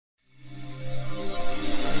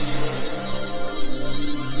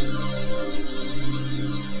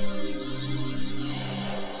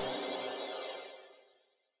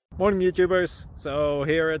Morning YouTubers. So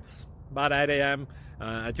here it's about 8 a.m.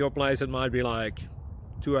 At your place it might be like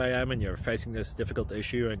 2 a.m. and you're facing this difficult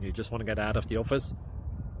issue and you just want to get out of the office.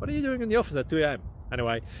 What are you doing in the office at 2 a.m.?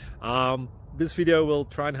 Anyway, this video will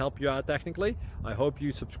try and help you out technically. I hope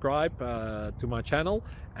you subscribe to my channel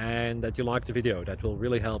and that you like the video. That will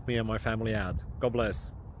really help me and my family out. God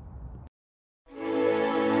bless.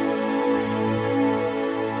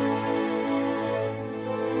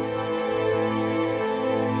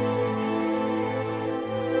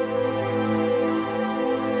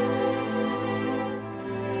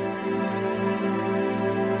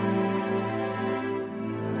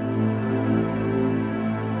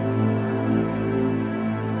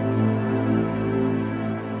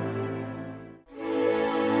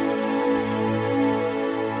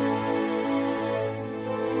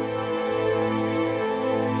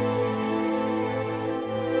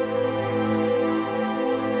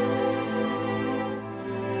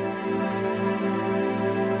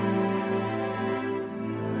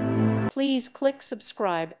 Please click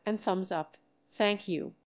subscribe and thumbs up. Thank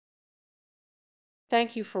you.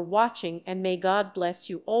 Thank you for watching and may God bless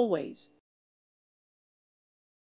you always.